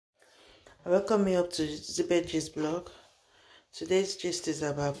Welcome me up to Zibetji's blog. Today's gist is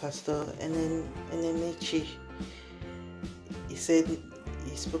about Pastor Enenche. He said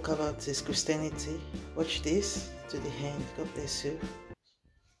he spoke about his Christianity. Watch this to the end. God bless you.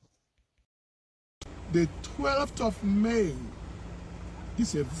 The 12th of May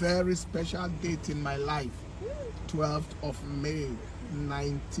is a very special date in my life. 12th of May,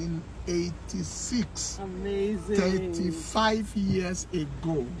 1986. Amazing. 35 years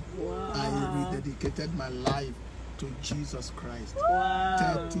ago, Wow. I rededicated my life to Jesus Christ.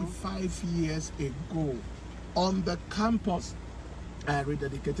 Wow. 35 years ago, on the campus, I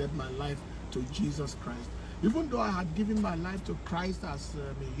rededicated my life to Jesus Christ. Even though I had given my life to Christ as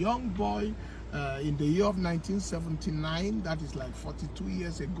a young boy in the year of 1979, that is like 42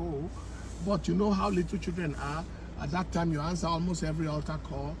 years ago, but you know how little children are. At that time, you answer almost every altar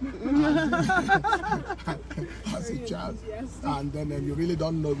call as a child, and then you really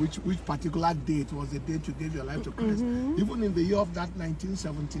don't know which particular date was the date you gave your life to Christ. Even in the year of that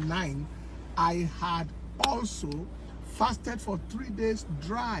 1979, I had also fasted for 3 days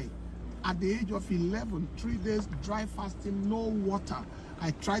dry. At the age of 11, 3 days dry fasting, no water.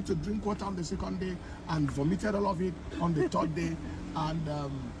 I tried to drink water on the second day and vomited all of it on the third day, and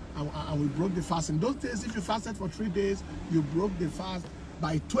we broke the fast. In those days, if you fasted for 3 days, you broke the fast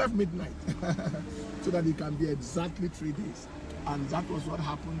by 12 midnight so that it can be exactly 3 days. And that was what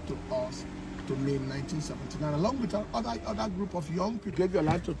happened to us, to me, in 1979. Along with other group of young people, gave your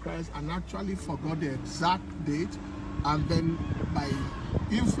life to Christ and actually forgot the exact date. And then by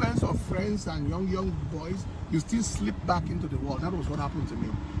influence of friends and young boys, you still slip back into the world. That was what happened to me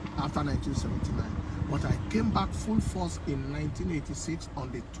after 1979. But I came back full force in 1986 on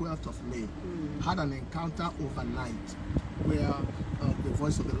the 12th of May. Had an encounter overnight where the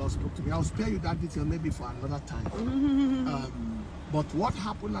voice of the Lord spoke to me. I'll spare you that detail maybe for another time. But what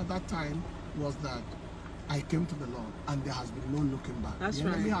happened at that time was that I came to the Lord and there has been no looking back. That's the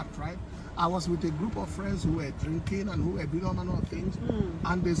enemy had tried. I was with a group of friends who were drinking and who were doing all manner of things.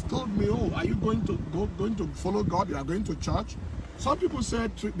 And they told me, oh, are you going to follow God? You are going to church? Some people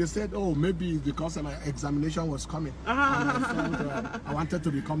said, oh, maybe it's because my examination was coming. And I felt I wanted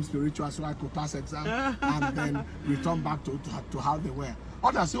to become spiritual so I could pass exam and then return back to how they were.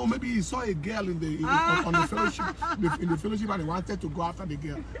 Others say, oh, maybe he saw a girl on the fellowship, in the fellowship, and he wanted to go after the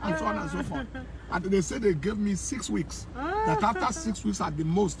girl, and so on and so forth. And they said they gave me 6 weeks. That after 6 weeks at the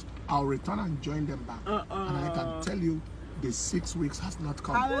most, I'll return and join them back. And I can tell you, the 6 weeks has not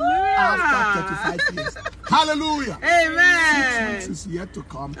come. Hallelujah. After 35 years. Hallelujah. Amen. 6 weeks is yet to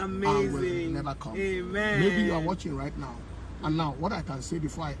come. Amazing. And will never come. Amen. Maybe you are watching right now. And now, what I can say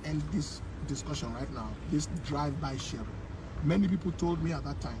before I end this discussion right now, this drive-by sharing. Many people told me at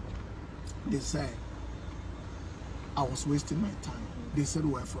that time, they said, I was wasting my time. They said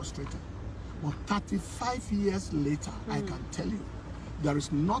we were frustrated. But 35 years later, I can tell you, there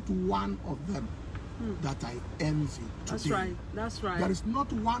is not one of them that I envy today. That's right. That's right. There is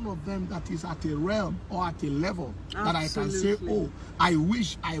not one of them that is at a realm or at a level that I can say, Absolutely. oh, I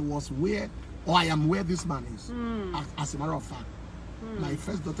wish I was where, or I am where this man is. As a matter of fact, my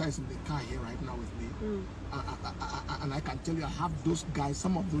first daughter is in the car here right now with me. And I can tell you, I have those guys,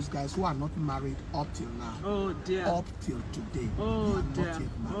 some of those guys who are not married up till now. Oh dear. Up till today. Oh they are dear. not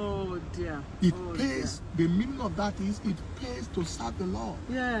yet married. Oh dear. It Oh, pays, the meaning of that is, it pays to serve the Lord.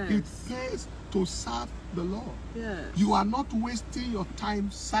 Yes. It pays to serve the Lord. Yes. You are not wasting your time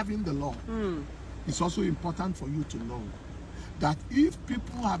serving the Lord. It's also important for you to know that if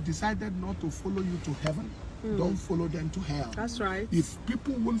people have decided not to follow you to heaven, don't follow them to hell. That's right. If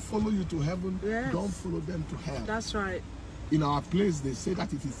people won't follow you to heaven, Yes. don't follow them to hell. That's right. In our place, they say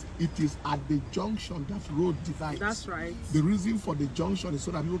that it is at the junction that road divides. That's right. The reason for the junction is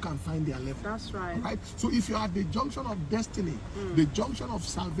so that people can find their level. That's right. Right? So if you're at the junction of destiny, the junction of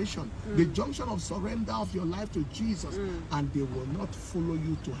salvation, the junction of surrender of your life to Jesus, and they will not follow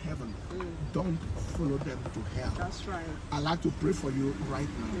you to heaven, don't follow them to hell. That's right. I'd like to pray for you right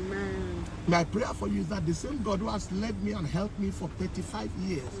now. Amen. My prayer for you is that the same God who has led me and helped me for 35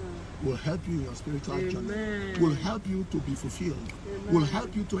 years will help you in your spiritual journey, will help you to be fulfilled, will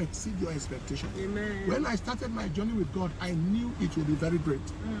help you to exceed your expectations. Amen. When I started my journey with God, I knew it would be very great.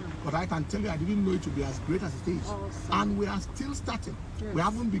 But I can tell you, I didn't know it would be as great as it is. Awesome. And we are still starting. Yes. We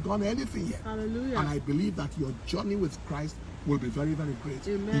haven't begun anything yet. Hallelujah. And I believe that your journey with Christ will be very, very great.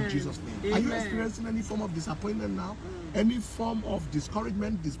 Amen. In Jesus' name. Amen. Are you experiencing any form of disappointment now? Any form of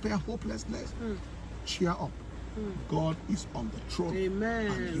discouragement, despair, hopelessness? Cheer up. God is on the throne.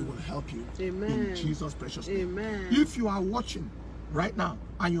 Amen. And He will help you. Amen. In Jesus' precious name. Amen. If you are watching right now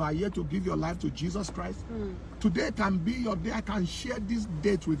and you are here to give your life to Jesus Christ, today can be your day. I can share this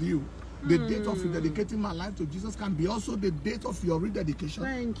date with you The date of rededicating my life to Jesus can be also the date of your rededication.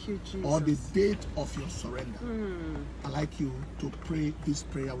 Thank you, Jesus. Or the date of your surrender. I'd like you to pray this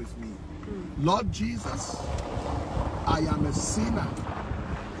prayer with me. Lord Jesus, I am a sinner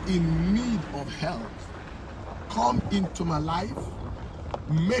in need of help. Come into my life.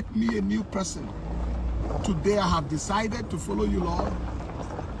 Make me a new person. Today I have decided to follow you, Lord.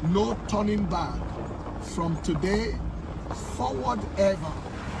 No turning back. From today, forward ever,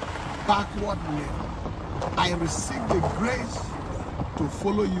 backward never. I receive the grace to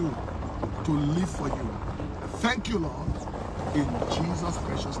follow you, to live for you. Thank you, Lord. In Jesus'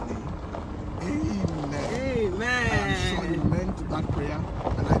 precious name. Amen. Amen. I am sure you meant that prayer,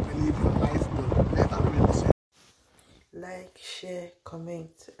 and I believe your life will never remain the same. Like, share,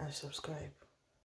 comment, and subscribe.